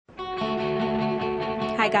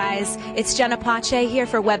Hi guys, it's Jenna Pache here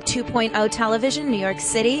for Web 2.0 Television, New York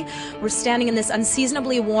City. We're standing in this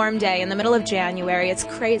unseasonably warm day in the middle of January. It's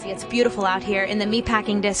crazy, it's beautiful out here in the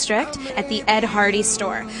Meatpacking District at the Ed Hardy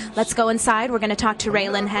store. Let's go inside. We're going to talk to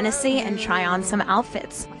Raylan Hennessy and try on some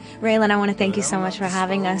outfits. Raylan, I want to thank you so much for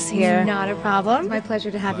having us here. Not a problem. My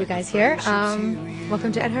pleasure to have you guys here.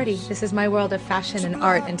 Welcome to Ed Hardy. This is my world of fashion and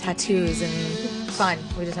art and tattoos and fun.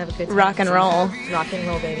 We just have a good time. Rock and roll. Rock and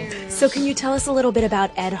roll, baby. So can you tell us a little bit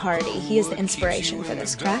about Ed Hardy? He is the inspiration for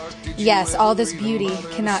this, correct? Yes, all this beauty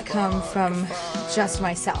cannot come from just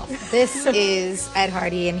myself. This is Ed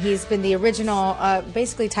Hardy, and he's been the original,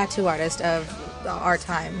 basically tattoo artist of our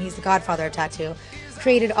time. He's the godfather of tattoo.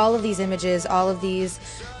 Created all of these images, all of these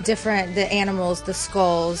different, the animals, the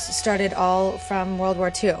skulls, started all from World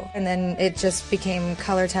War II. And then it just became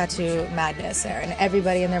color tattoo madness there. And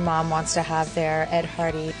everybody and their mom wants to have their Ed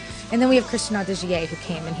Hardy. And then we have Christian Audigier, who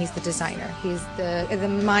came, and he's the designer. He's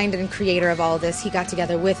the mind and creator of all of this. He got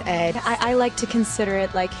together with Ed. I like to consider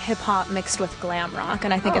it like hip-hop mixed with glam rock,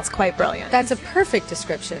 and I think it's quite brilliant. That's a perfect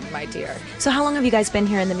description, my dear. So how long have you guys been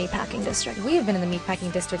here in the Meatpacking District? We have been in the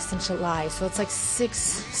Meatpacking District since July, so it's like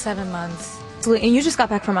 6-7 months. And you just got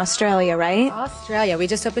back from Australia, right? Australia. We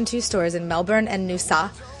just opened 2 stores in Melbourne and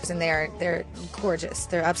Noosa, and they're gorgeous.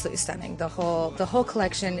 They're absolutely stunning. The whole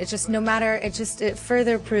collection. It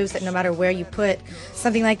further proves that no matter where you put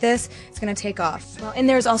something like this, it's going to take off. Well, and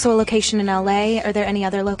there's also a location in LA. Are there any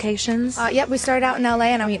other locations? Yep, we started out in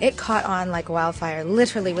LA, and I mean it caught on like wildfire.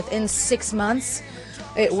 Literally within 6 months,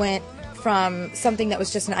 it went from something that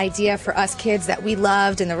was just an idea for us kids that we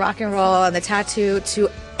loved, and the rock and roll and the tattoo, to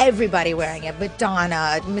everybody wearing it.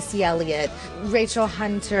 Madonna, Missy Elliott, Rachel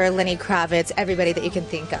Hunter, Lenny Kravitz, everybody that you can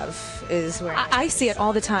think of is wearing it. I see it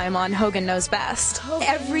all the time on Hogan Knows Best.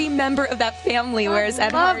 Every member of that family wears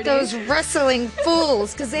Ed Hardy. I love those wrestling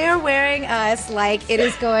fools, because they are wearing us like it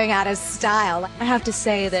is going out of style. I have to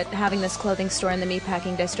say that having this clothing store in the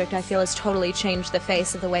Meatpacking District, I feel, has totally changed the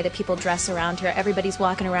face of the way that people dress around here. Everybody's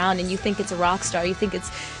walking around and you think it's a rock star. You think it's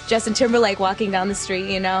Justin Timberlake walking down the street,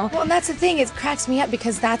 you know? Well, and that's the thing. It cracks me up,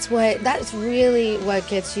 because that's really what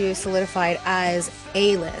gets you solidified as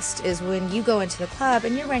A-list, is when you go into the club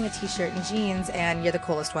and you're wearing a t-shirt and jeans and you're the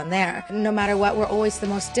coolest one there. No matter what, we're always the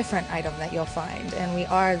most different item that you'll find, and we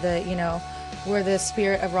are we're the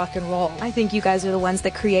spirit of rock and roll. I think you guys are the ones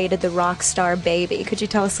that created the rock star baby. Could you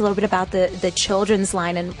tell us a little bit about the children's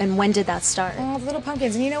line, and when did that start? Oh, the Little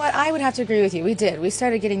Pumpkins. And you know what? I would have to agree with you. We did. We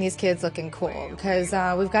started getting these kids looking cool, because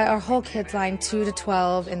we've got our whole kids line, 2 to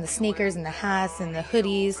 12, and the sneakers and the hats and the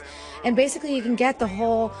hoodies. And basically you can get the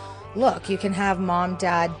whole look. You can have mom,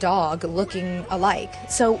 dad, dog looking alike.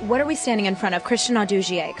 So what are we standing in front of? Christian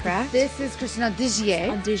Audigier, correct? This is Christian Audigier.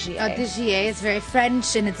 Audigier. It's very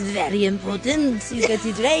French, and it's very important. You get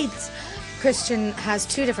it right. Christian has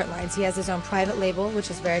 2 different lines. He has his own private label, which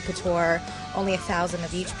is very couture, only 1,000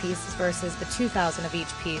 of each piece, versus the 2,000 of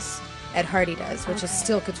each piece Ed Hardy does, which is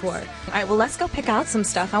still couture. All right, well, let's go pick out some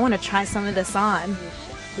stuff. I want to try some of this on.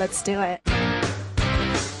 Let's do it.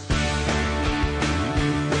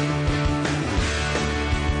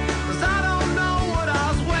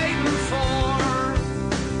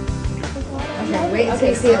 Wait until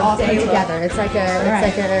you see it all come together. It's like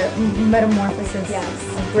a metamorphosis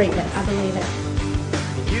of greatness. I believe it.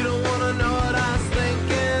 You don't want to know what I was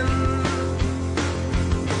thinking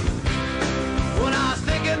when I was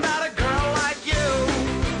thinking about a girl like you.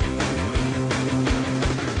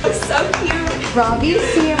 So cute.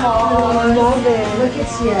 Bravissimo. I love it. Look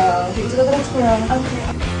at you. Do a little twirl. Okay.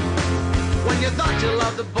 When you thought you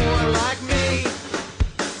loved a boy like me.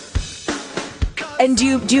 And do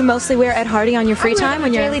you mostly wear Ed Hardy on your free time?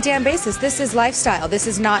 On a daily damn basis. This is lifestyle. This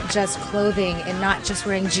is not just clothing, and not just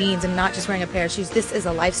wearing jeans, and not just wearing a pair of shoes. This is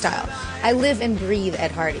a lifestyle. I live and breathe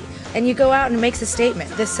Ed Hardy. And you go out and it makes a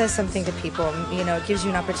statement. This says something to people. It gives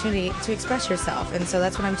you an opportunity to express yourself. And so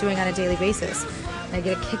that's what I'm doing on a daily basis. And I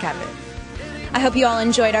get a kick out of it. I hope you all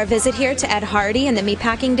enjoyed our visit here to Ed Hardy in the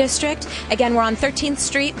Meatpacking District. Again, we're on 13th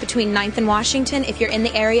Street between 9th and Washington. If you're in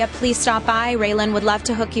the area, please stop by. Raylan would love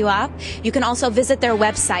to hook you up. You can also visit their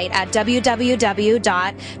website at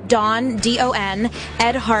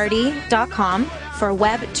www.donedhardy.com. For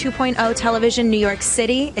Web 2.0 Television New York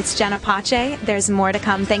City, it's Jenna Pache. There's more to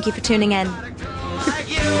come. Thank you for tuning in. Like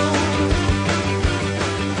you.